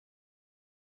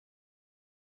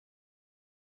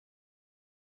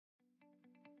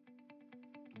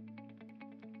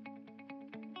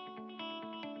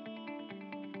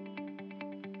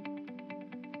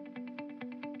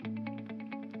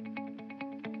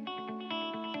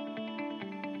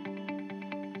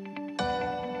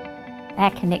Our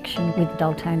connection with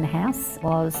Doltone House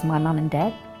was my mum and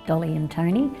dad, Dolly and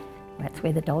Tony. That's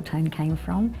where the Doltone came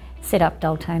from. Set up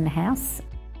Doltone House.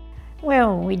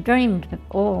 Well, we dreamed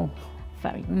all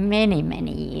for many,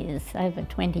 many years, over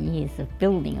 20 years of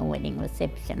building a wedding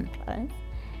reception place.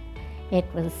 It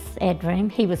was our dream.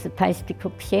 He was the pastry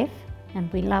cook chef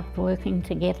and we loved working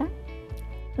together.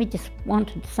 We just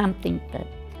wanted something that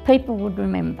people would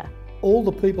remember. All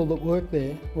the people that worked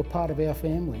there were part of our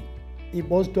family. It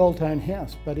was Doltone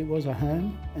House, but it was a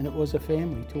home and it was a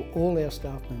family to all our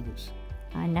staff members.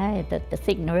 I know that the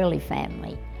Signorelli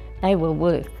family, they will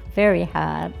work very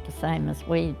hard, the same as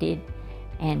we did,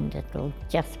 and it will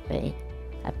just be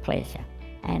a pleasure.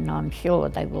 And I'm sure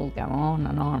they will go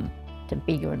on to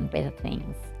bigger and better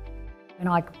things. And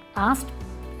I asked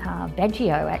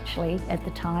Baggio actually at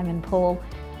the time and Paul,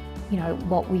 you know,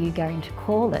 what were you going to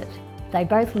call it? They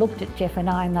both looked at Jeff and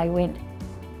I and they went,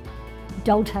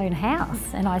 Doltone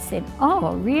House. And I said,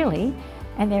 oh, really?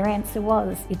 And their answer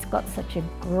was, it's got such a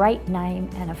great name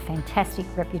and a fantastic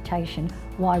reputation,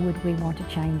 why would we want to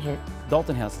change it?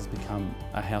 Doltone House has become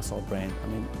a household brand. I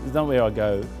mean, there's nowhere I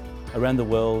go around the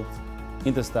world,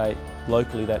 interstate,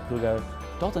 locally, that people go,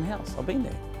 Doltone House, I've been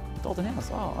there. Doltone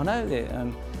House, oh, I know there.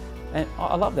 And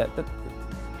I love that.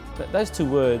 Those two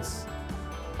words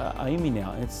are in me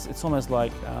now. It's almost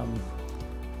like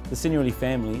the Signorelli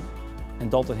family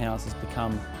and Doltone House has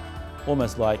become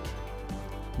almost like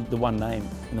the one name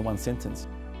in the one sentence.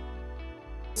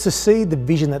 To see the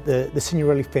vision that the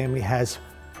Signorelli family has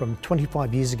from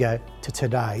 25 years ago to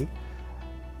today,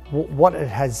 what it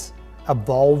has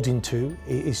evolved into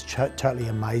is totally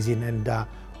amazing, and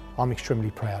I'm extremely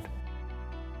proud.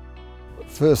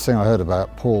 First thing I heard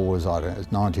about Paul was, I don't know, it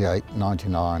was 98,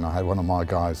 99, I had one of my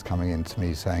guys coming in to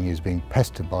me saying he was being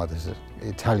pestered by this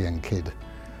Italian kid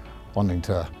wanting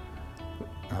to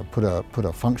put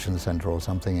a function centre or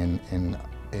something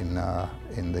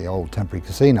in the old temporary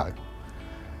casino.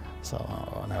 So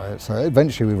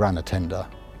eventually we ran a tender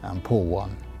and Paul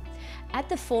won. At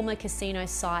the former casino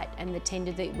site and the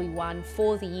tender that we won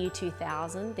for the year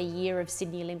 2000, the year of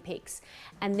Sydney Olympics,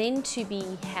 and then to be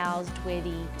housed where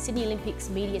the Sydney Olympics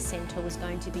Media Centre was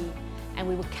going to be, and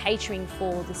we were catering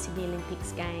for the Sydney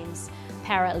Olympics Games,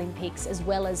 Paralympics, as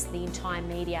well as the entire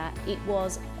media, it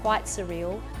was quite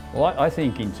surreal. Well, I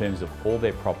think in terms of all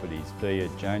their properties, be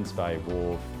it Jones Bay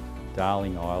Wharf,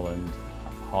 Darling Island,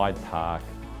 Hyde Park,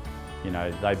 you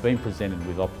know, they've been presented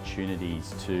with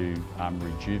opportunities to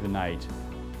rejuvenate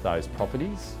those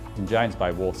properties. And Jones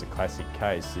Bay Wharf's a classic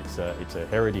case. It's a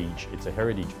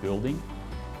heritage building,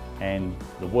 and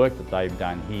the work that they've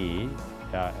done here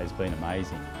has been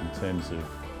amazing in terms of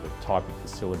the type of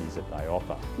facilities that they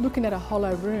offer. Looking at a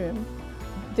hollow room,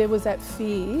 there was that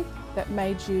fear that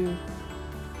made you,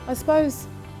 I suppose,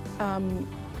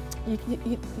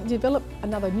 you develop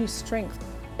another new strength.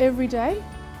 Every day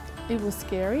it was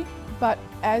scary, but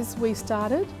as we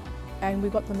started and we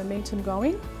got the momentum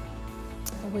going,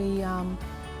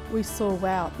 we saw,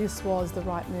 wow, this was the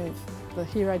right move. The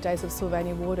hero days of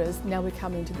Sylvania Waters, now we're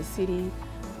coming into the city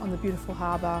on the beautiful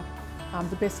harbour,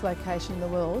 the best location in the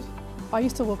world. I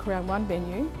used to walk around one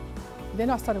venue, then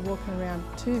I started walking around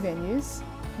 2 venues.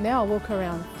 Now I walk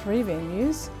around 3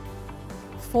 venues,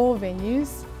 4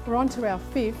 venues. We're on to our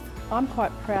 5th. I'm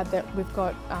quite proud that we've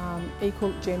got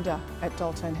equal gender at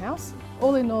Doltone House.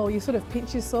 All in all, you sort of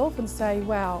pinch yourself and say,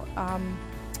 wow,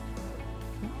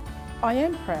 I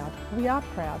am proud. We are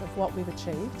proud of what we've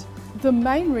achieved. The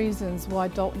main reasons why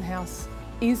Doltone House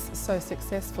is so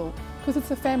successful, because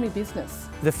it's a family business.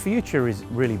 The future is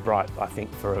really bright, I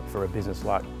think, for a business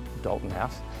like Doltone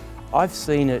House. I've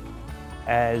seen it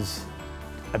as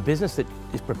a business that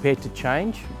is prepared to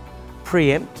change,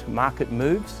 preempt market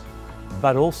moves,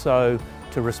 but also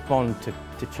to respond to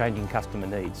changing customer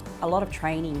needs. A lot of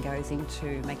training goes into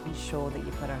making sure that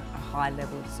you've got a high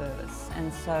level of service,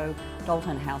 and so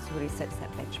Doltone House really sets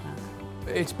that benchmark.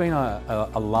 It's been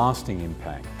a lasting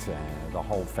impact, the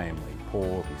whole family,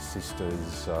 Paul, his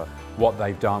sisters, what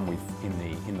they've done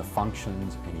in the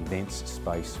functions and events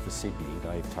space for Sydney.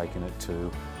 They've taken it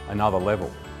to another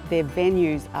level. Their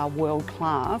venues are world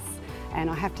class, and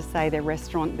I have to say their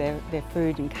restaurant, their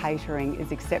food and catering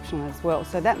is exceptional as well.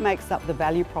 So that makes up the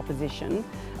value proposition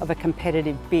of a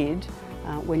competitive bid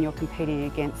when you're competing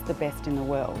against the best in the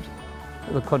world.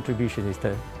 The contribution is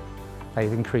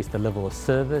they've increased the level of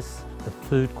service, the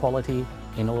food quality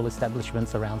in all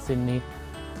establishments around Sydney.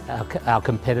 Our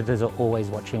competitors are always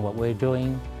watching what we're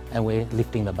doing, and we're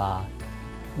lifting the bar.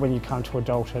 When you come to a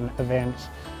Doltone event,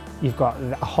 you've got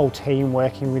a whole team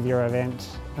working with your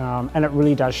event, and it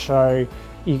really does show.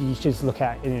 You just look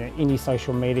at any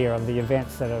social media of the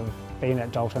events that have been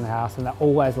at Doltone House, and they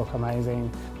always look amazing,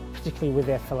 particularly with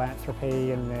their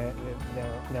philanthropy and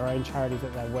their own charities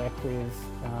that they work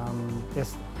with.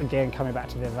 Just again, coming back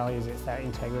to their values, it's that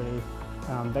integrity,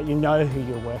 that you know who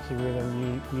you're working with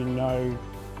and you know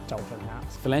Doltone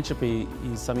House. Philanthropy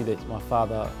is something that my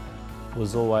father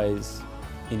was always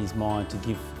in his mind to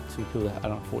give to people that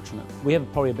are unfortunate. We have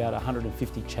probably about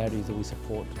 150 charities that we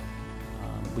support.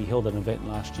 We held an event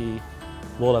last year,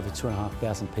 well over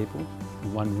 2,500 people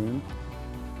in one room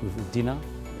with dinner.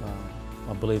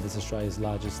 I believe it's Australia's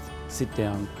largest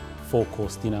sit-down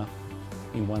 4-course dinner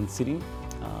in one sitting.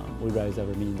 We raised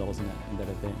over $1 million in that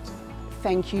event.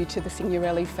 Thank you to the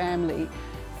Signorelli family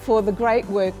for the great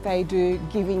work they do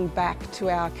giving back to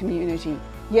our community.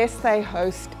 Yes, they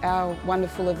host our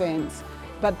wonderful events,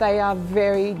 but they are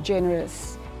very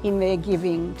generous in their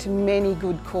giving to many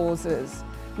good causes.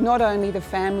 Not only the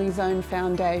family's own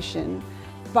foundation,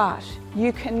 but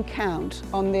you can count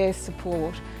on their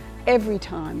support every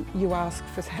time you ask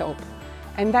for help.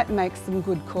 And that makes them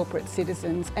good corporate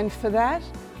citizens. And for that,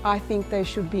 I think they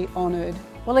should be honoured.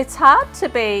 Well, it's hard to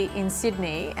be in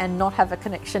Sydney and not have a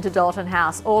connection to Doltone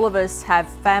House. All of us have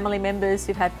family members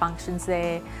who've had functions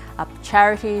there,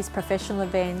 charities, professional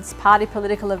events, party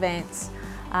political events.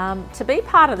 To be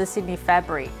part of the Sydney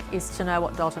fabric is to know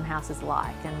what Doltone House is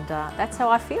like, and that's how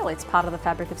I feel. It's part of the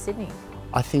fabric of Sydney.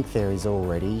 I think there is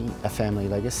already a family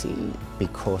legacy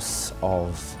because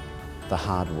of the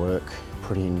hard work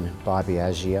put in by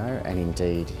Biagio and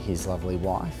indeed his lovely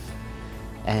wife.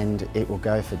 And it will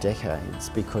go for decades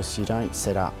because you don't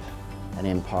set up an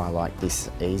empire like this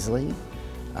easily.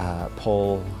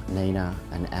 Paul, Nina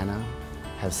and Anna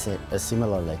have set a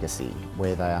similar legacy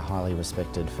where they are highly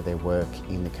respected for their work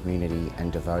in the community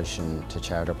and devotion to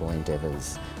charitable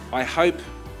endeavours. I hope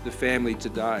the family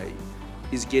today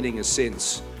is getting a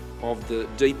sense of the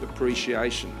deep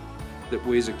appreciation that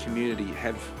we as a community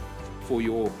have for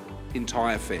your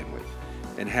entire family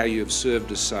and how you have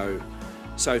served us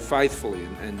so faithfully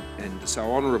and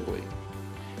so honourably.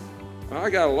 I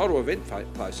go to a lot of event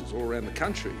places all around the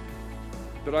country,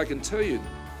 but I can tell you,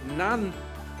 none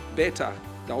better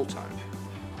Doltone.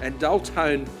 And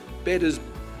Doltone betters,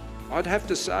 I'd have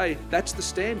to say, that's the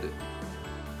standard.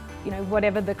 You know,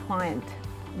 whatever the client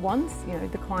wants, you know,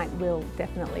 the client will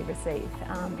definitely receive,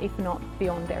 if not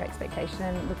beyond their expectation.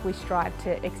 And look, we strive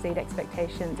to exceed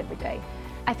expectations every day.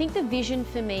 I think the vision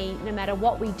for me, no matter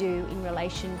what we do in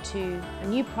relation to a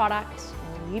new product,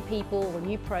 or new people, or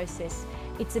new process,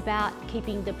 it's about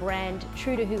keeping the brand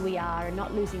true to who we are and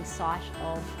not losing sight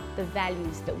of the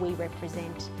values that we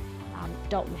represent,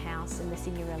 Doltone House and the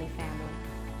Signorelli family.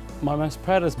 My most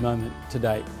proudest moment to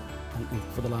date,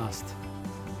 for the last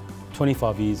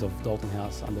 25 years of Doltone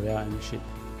House under our ownership,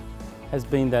 has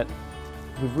been that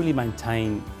we've really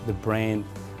maintained the brand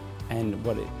and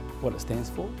what it stands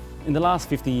for. In the last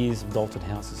 50 years of Doltone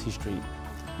House's history,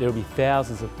 there will be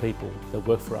thousands of people that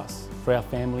work for us, for our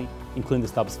family, including the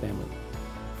Stubbs family.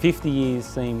 50 years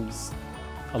seems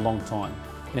a long time.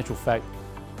 In actual fact,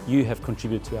 you have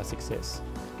contributed to our success.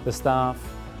 The staff,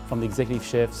 from the executive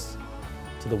chefs,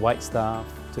 to the wait staff,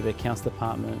 to the accounts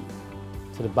department,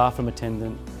 to the bathroom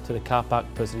attendant, to the car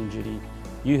park person in duty,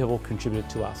 you have all contributed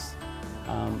to us.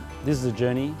 This is a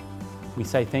journey. We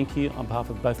say thank you on behalf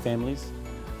of both families,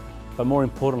 but more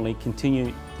importantly,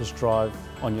 continue to strive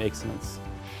on your excellence.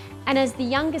 And as the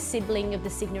younger sibling of the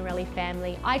Signorelli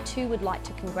family, I too would like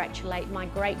to congratulate my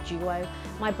great duo,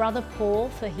 my brother Paul,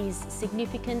 for his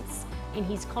significance in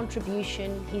his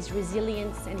contribution, his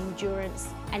resilience and endurance,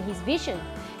 and his vision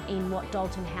in what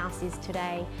Doltone House is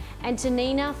today. And to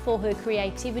Nina for her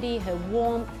creativity, her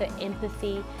warmth, her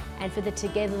empathy, and for the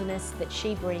togetherness that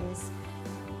she brings.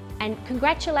 And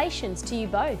congratulations to you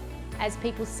both. As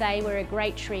people say, we're a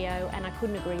great trio, and I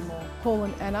couldn't agree more. Paul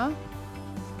and Anna,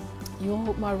 you're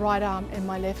my right arm and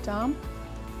my left arm,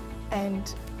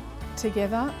 and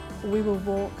together we will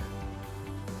walk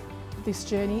this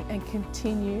journey and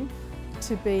continue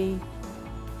to be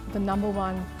the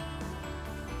 #1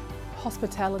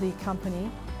 hospitality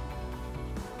company,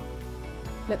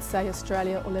 let's say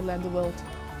Australia or let alone the world.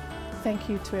 Thank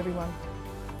you to everyone.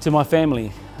 To my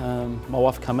family, my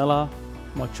wife Carmela,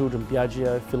 my children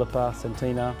Biagio, Philippa,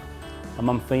 Santina, my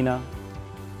mum Fina,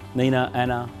 Nina,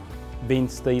 Anna, Ben,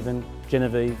 Stephen,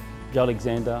 Genevieve, Joe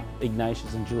Alexander,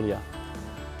 Ignatius and Julia.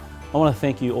 I want to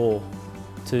thank you all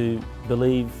to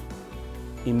believe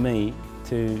in me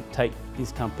to take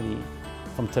this company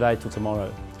from today till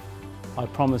tomorrow. I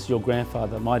promised your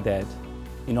grandfather, my dad,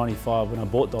 in '95 when I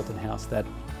bought Doltone House that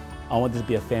I want this to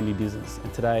be a family business,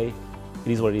 and today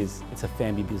it is what it is. It's a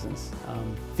family business.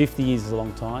 50 years is a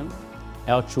long time.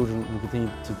 Our children will continue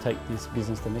to take this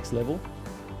business to the next level,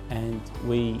 and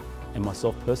we, and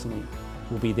myself personally,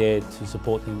 will be there to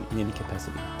support them in any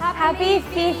capacity. Happy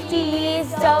 50 years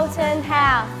Doltone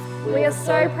House! We are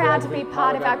so proud to be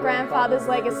part of our grandfather's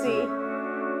legacy.